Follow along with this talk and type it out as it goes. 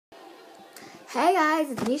Hey guys,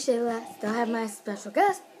 it's me, Shayla. Still have my special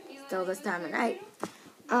guest. Still this time of night.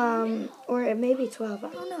 Or it may be 12. I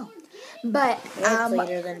don't know. But, it's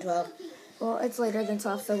later than 12. Well, it's later than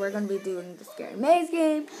 12, so we're going to be doing the Scary Maze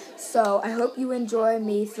game. So, I hope you enjoy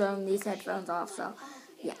me throwing these headphones off. So,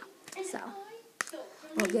 yeah. So,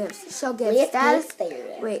 she'll give status.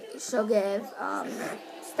 She'll give,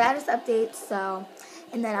 status updates. So,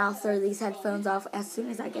 and then I'll throw these headphones off as soon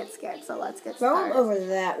as I get scared. So, let's get started. Throw them over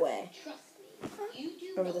that way.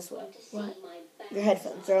 Over this way. What? Your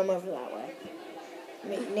headphones. Throw them over that way.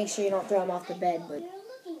 Make sure you don't throw them off the bed, but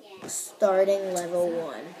starting level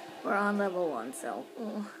 1. We're on level 1, so.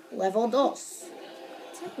 Level 2. Already?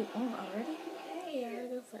 Hey, I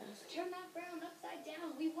go fast. Turn that brown upside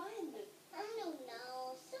down. We won. I don't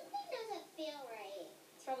know. Something doesn't feel right.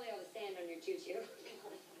 It's probably all the sand on your choo-choo.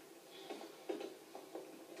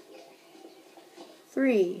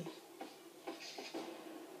 3.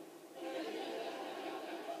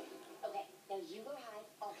 Okay, now you go hide.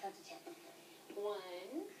 I'll count to 10. 1.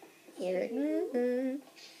 Here.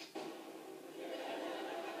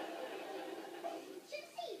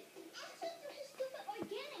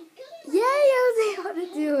 Yay, I was able to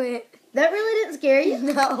do it. That really didn't scare you?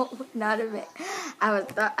 No, not a bit. I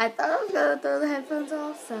thought I was gonna throw the headphones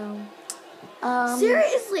off, so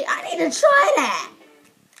Seriously, I need to try that.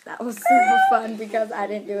 that was super fun because I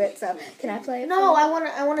didn't do it. So can I play it? No, I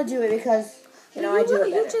wanna do it because I do it better.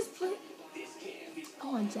 You just play. I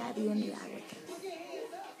want to jab you in the eye with this.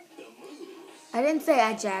 I didn't say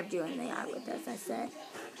I jabbed you in the eye with this. I said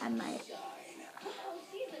I might.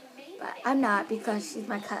 But I'm not because she's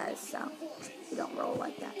my cousin, so we don't roll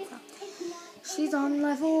like that. So she's on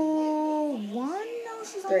level 1? No,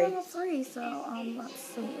 she's on 3. level 3. So let's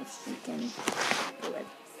see if she can do it.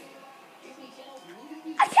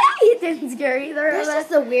 Okay, it didn't scare either of That's us.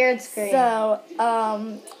 just a weird scream. So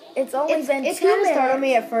it's only been 2 minutes. It kind of startled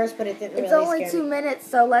me at first, but it didn't really It's only scare 2 me. minutes,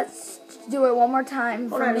 so let's do it one more time.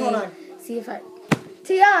 Hold on. See if I.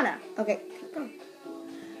 Tiana. Okay.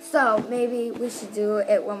 So, maybe we should do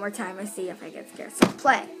it one more time and see if I get scared. So,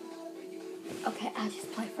 play. Okay, I'll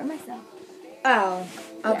just play for myself. Oh,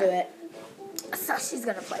 I'll do it. So, she's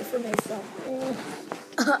going to play for me, so.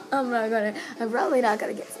 I'm probably not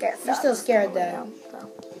going to get scared. You're still scared, though.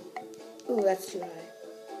 So. Ooh, that's too high.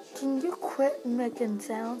 Can you quit making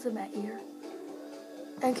sounds in my ear?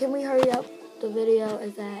 And can we hurry up the video?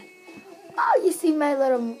 Is that. Oh, you see my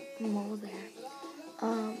little mole there.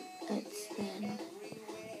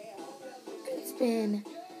 It's been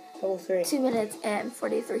Level 3. 2 minutes and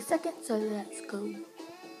 43 seconds, so let's go.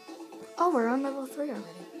 Oh, we're on level 3 already.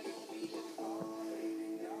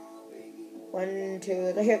 1,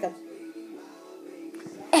 2, here it comes.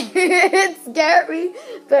 It scared me,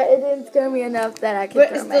 but it didn't scare me enough that I could.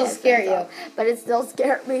 But it still scared you. But it still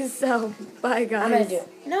scared me, so bye, guys. I'm gonna do it.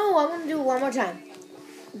 No, I want to do it one more time.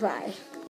 Bye.